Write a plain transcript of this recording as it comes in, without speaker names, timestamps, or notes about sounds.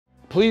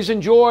Please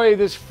enjoy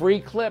this free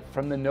clip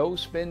from the No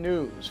Spin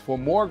News. For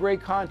more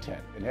great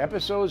content and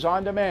episodes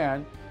on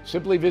demand,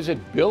 simply visit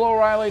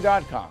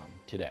BillO'Reilly.com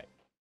today.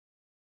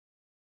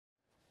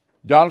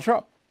 Donald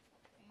Trump.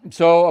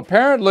 So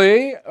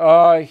apparently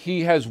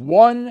he has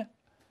won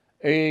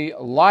a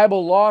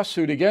libel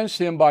lawsuit against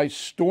him by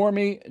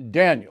Stormy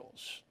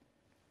Daniels.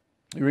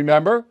 You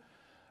remember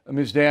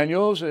Ms.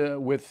 Daniels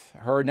with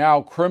her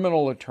now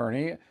criminal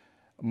attorney,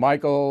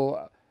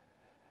 Michael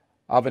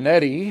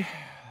Avenatti.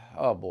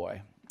 Oh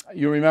boy.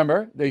 You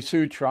remember they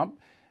sued Trump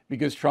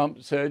because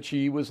Trump said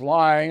she was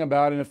lying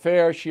about an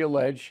affair she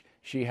alleged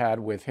she had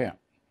with him.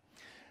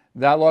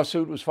 That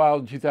lawsuit was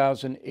filed in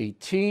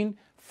 2018.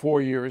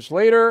 4 years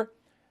later,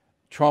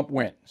 Trump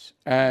wins.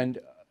 And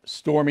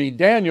Stormy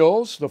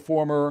Daniels, the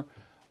former,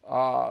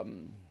 I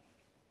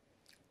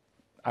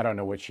don't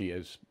know what she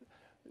is,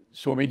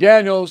 Stormy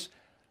Daniels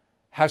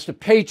has to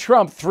pay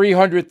Trump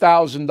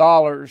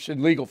 $300,000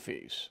 in legal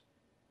fees.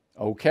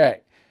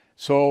 Okay.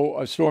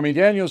 So Stormy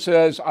Daniels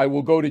says, I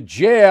will go to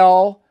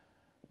jail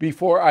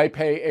before I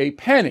pay a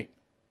penny.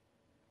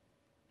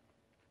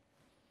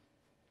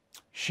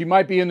 She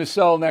might be in the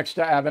cell next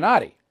to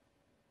Avenatti.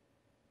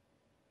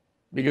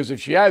 Because if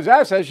she has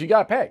assets, she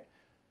got to pay.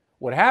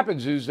 What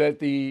happens is that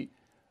the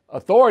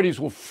authorities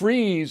will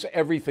freeze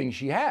everything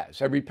she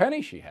has, every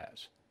penny she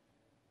has.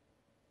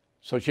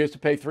 So she has to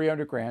pay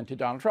 $300,000 to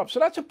Donald Trump. So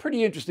that's a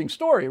pretty interesting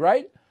story,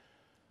 right?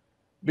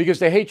 Because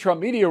the hate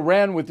Trump media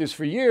ran with this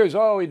for years.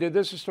 Oh, he did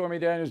this to Stormy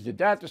Daniels, did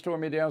that to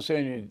Stormy Daniels,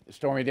 saying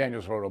Stormy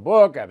Daniels wrote a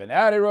book,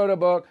 Avenatti wrote a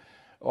book,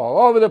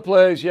 all over the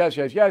place. Yes,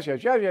 yes, yes,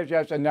 yes, yes, yes,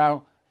 yes. And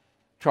now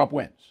Trump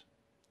wins.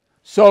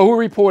 So who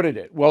reported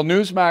it? Well,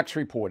 Newsmax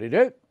reported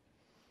it,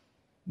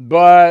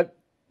 but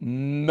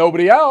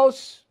nobody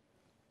else.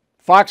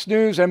 Fox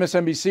News,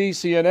 MSNBC,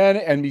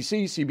 CNN,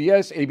 NBC,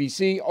 CBS,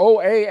 ABC,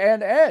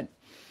 OAN.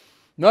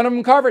 None of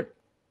them covered.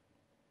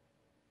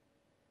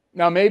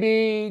 Now,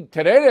 maybe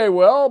today they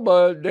will,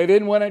 but they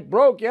didn't when it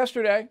broke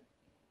yesterday.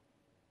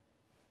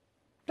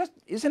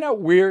 Isn't that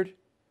weird?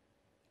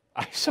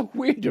 It's so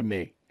weird to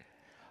me.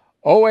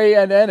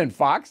 OAN and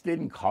Fox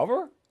didn't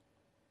cover?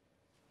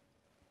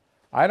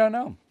 I don't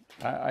know.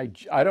 I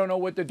don't know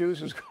what the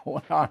deuce is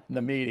going on in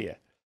the media.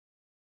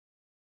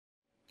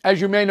 As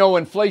you may know,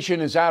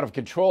 inflation is out of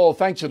control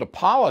thanks to the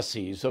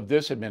policies of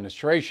this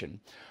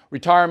administration.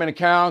 Retirement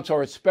accounts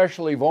are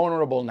especially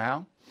vulnerable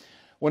now.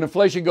 When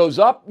inflation goes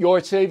up, your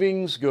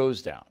savings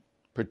goes down.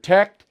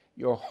 Protect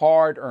your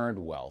hard-earned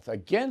wealth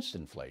against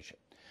inflation.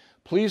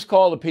 Please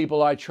call the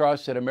people I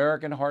trust at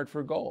American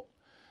Hartford Gold.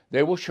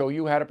 They will show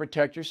you how to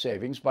protect your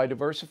savings by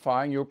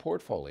diversifying your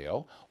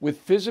portfolio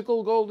with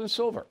physical gold and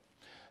silver.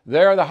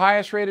 They are the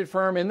highest-rated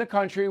firm in the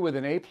country with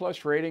an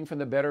A-plus rating from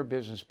the Better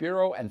Business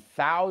Bureau and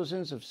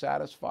thousands of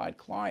satisfied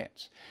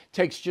clients.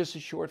 Takes just a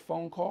short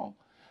phone call,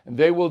 and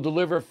they will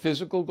deliver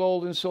physical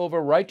gold and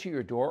silver right to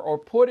your door or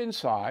put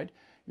inside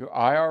your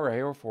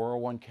IRA or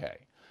 401k.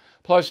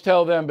 Plus,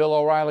 tell them Bill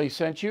O'Reilly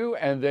sent you,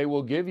 and they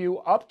will give you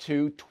up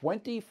to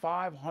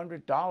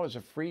 $2,500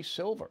 of free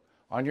silver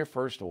on your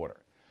first order.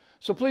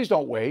 So please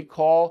don't wait.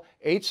 Call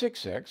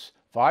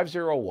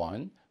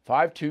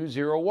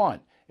 866-501-5201,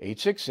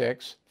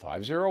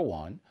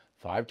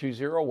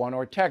 866-501-5201,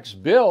 or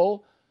text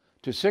BILL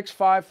to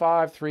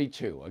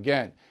 65532.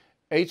 Again,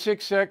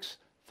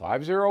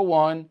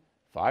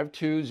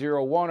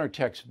 866-501-5201, or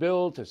text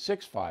BILL to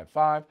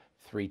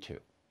 65532.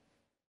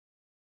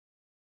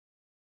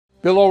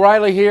 Bill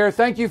O'Reilly here.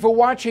 Thank you for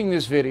watching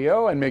this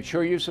video, and make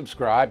sure you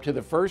subscribe to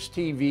the First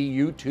TV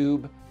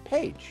YouTube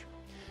page.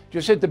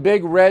 Just hit the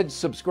big red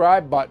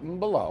subscribe button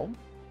below,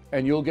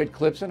 and you'll get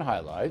clips and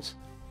highlights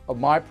of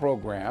my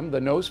program, The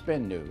No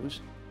Spin News,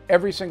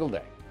 every single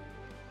day.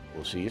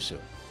 We'll see you soon.